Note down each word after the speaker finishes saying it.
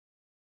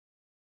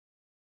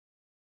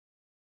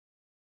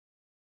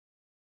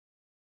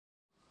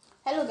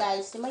Hello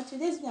guys, in my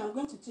today's video I'm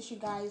going to teach you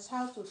guys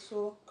how to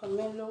sew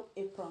kimono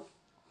apron.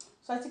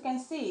 So as you can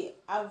see,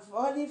 I've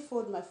already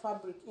folded my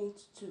fabric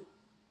into two.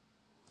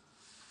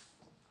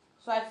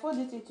 So I fold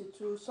it into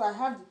two, so I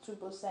have the two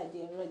both sides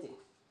there ready.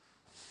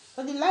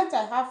 So the length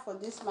I have for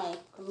this my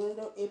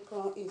kimono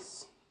apron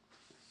is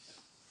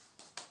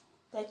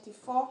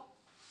 34.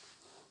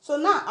 So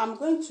now I'm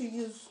going to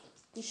use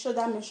the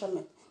shoulder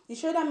measurement. The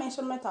shoulder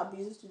measurement I'll be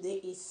using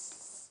today is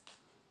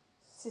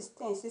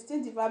 16.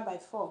 16 divided by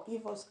 4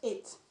 give us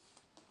 8.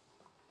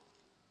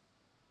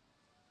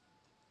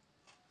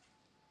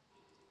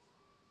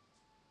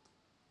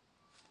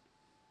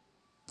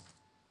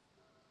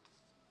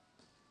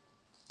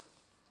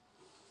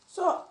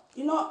 So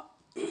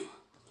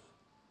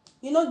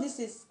this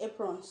is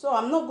apron, so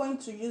I'm not going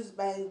to use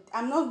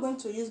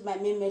my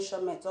main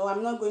measurement, or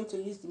I'm not going to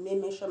use the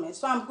main measurement.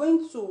 So I'm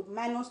going to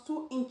minus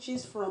 2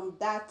 inches from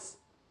that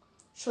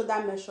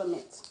shoulder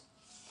measurement.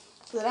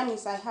 So that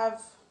means I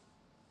have,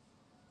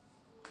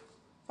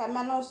 if I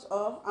minus,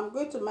 or I'm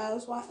going to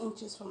minus 1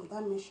 inches from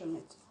that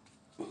measurement.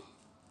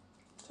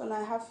 So now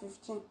I have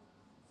 15.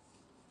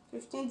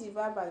 15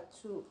 divided by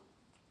 2.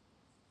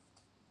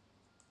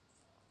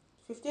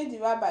 15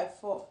 divided by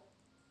 4.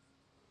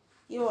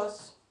 It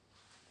was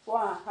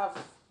 4.5.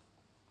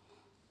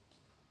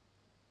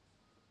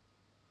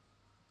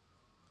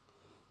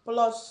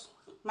 Plus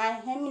my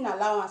hemming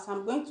allowance,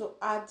 I'm going to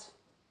add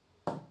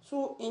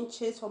 2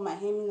 inches for my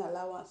hemming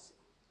allowance.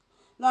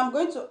 Now I'm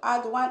going to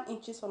add 1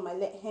 inches for my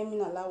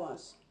hemming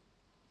allowance.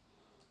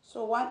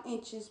 So 1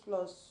 inches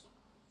plus,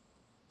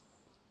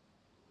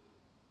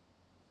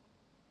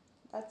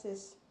 that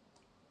is,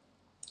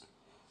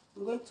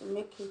 I'm going to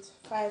make it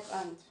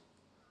 5.5.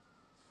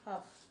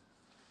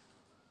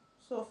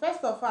 So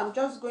first of all, I'm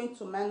just going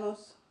to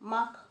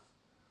mark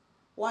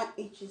 1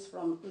 inches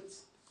from it.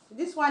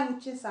 This 1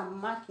 inches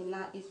I'm marking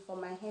now is for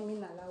my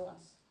hemming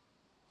allowance.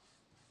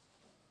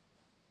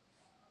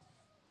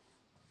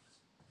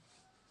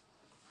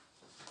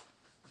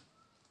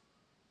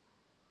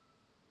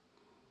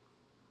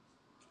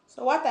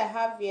 So what I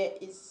have here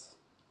is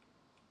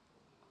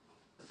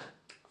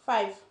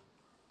 5.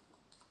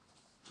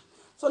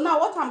 So now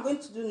what I'm going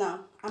to do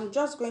now, I'm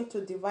just going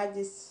to divide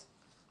this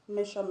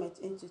measurement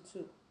into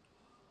 2.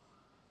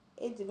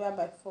 8 divided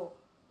by 4.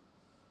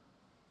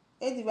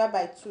 8 divided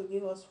by 2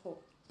 give us 4.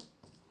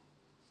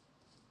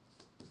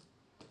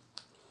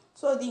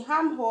 So the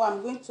armhole,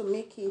 I'm going to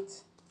make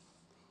it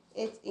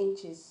 8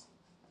 inches.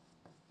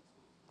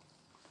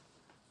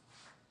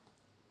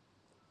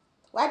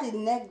 While the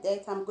neck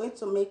depth, I'm going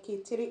to make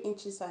it 3.5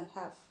 inches.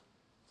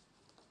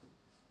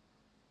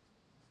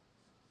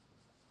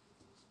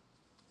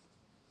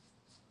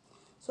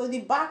 So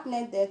the back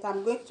neck depth,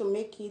 I'm going to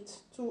make it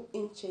 2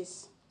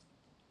 inches.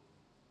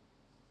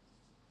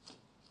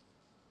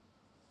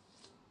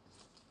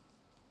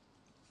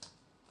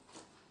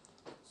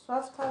 So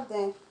after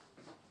then,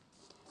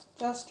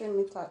 just trim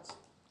it out.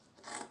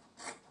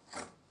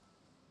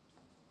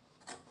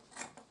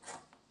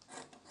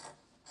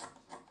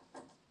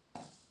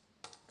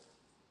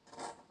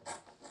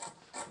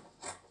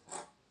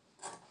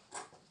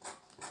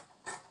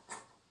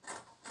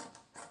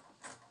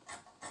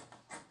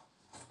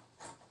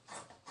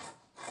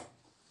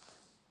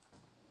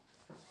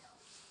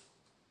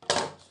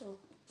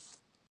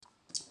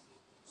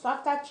 So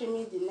after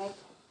trimming the neck,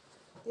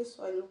 this is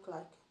what it looks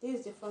like. This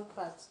is the front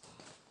part,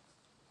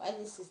 while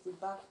this is the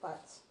back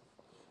part.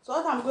 So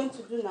what I'm going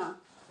to do now,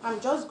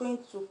 I'm just going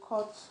to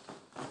cut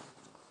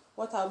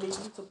what I'll be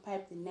using to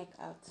pipe the neck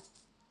out.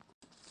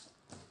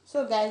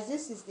 So guys,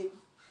 this is the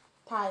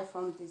tie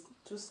from these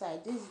two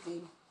sides. This is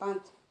the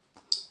band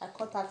I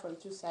cut out from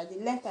two sides.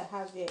 The length I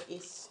have here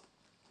is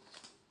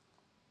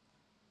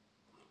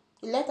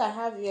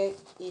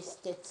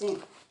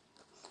 13.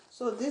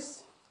 So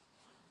this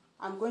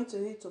I'm going to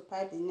need to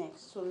pipe the neck.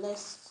 So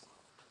let's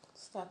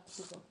start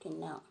working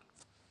now.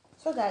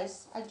 So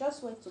guys, I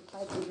just went to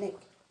pipe the neck.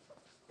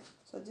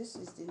 So this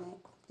is the neck.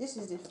 This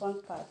is the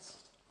front part,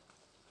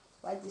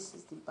 while this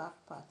is the back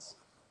part.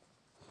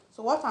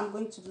 So what I'm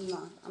going to do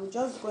now, I'm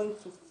just going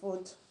to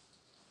fold.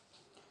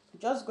 I'm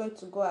just going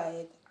to go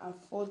ahead and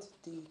fold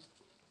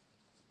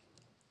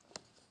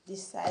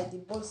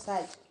both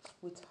sides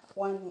with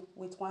 1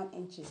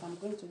 inches. I'm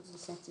going to do the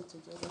same thing to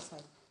the other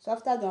side. So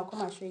after that, I'll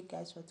come and show you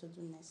guys what to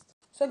do next.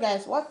 So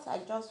guys, what I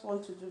just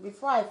want to do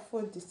before I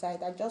fold the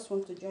side, I just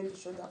want to join the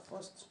shoulder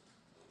first.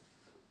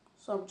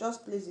 So I'll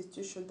just place the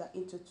two shoulder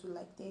into two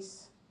like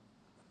this,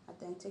 and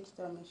then take it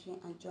to the machine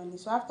and join it.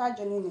 So after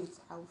joining it,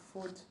 I'll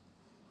fold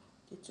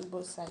the two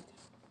both sides.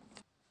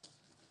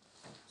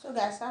 So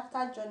guys,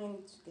 after joining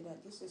it together,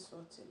 this is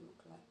what it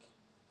looks like.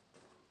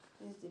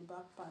 This is the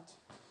back part.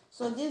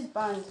 So this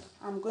band,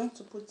 I'm going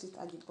to put it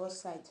at the both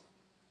side.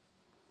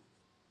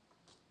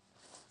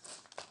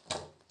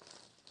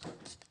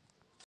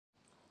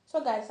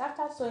 So guys,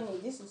 after sewing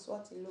it, this is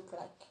what it looks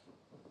like.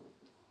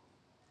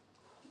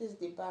 This is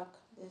the back,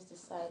 this is the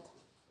side.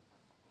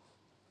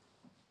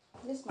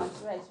 This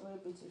material is very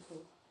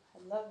beautiful. I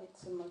love it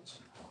so much.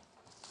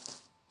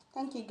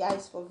 Thank you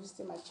guys for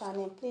visiting my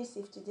channel. Please,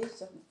 if today is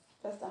your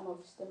first time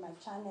of visiting my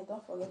channel,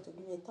 don't forget to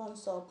give a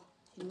thumbs up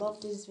if you love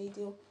this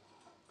video.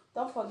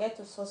 Don't forget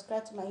to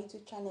subscribe to my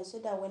YouTube channel so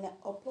that when I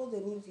upload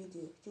a new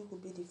video, you will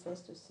be the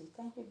first to see.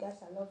 Thank you guys.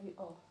 I love you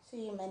all.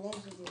 See you in my next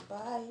video.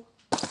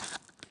 Bye.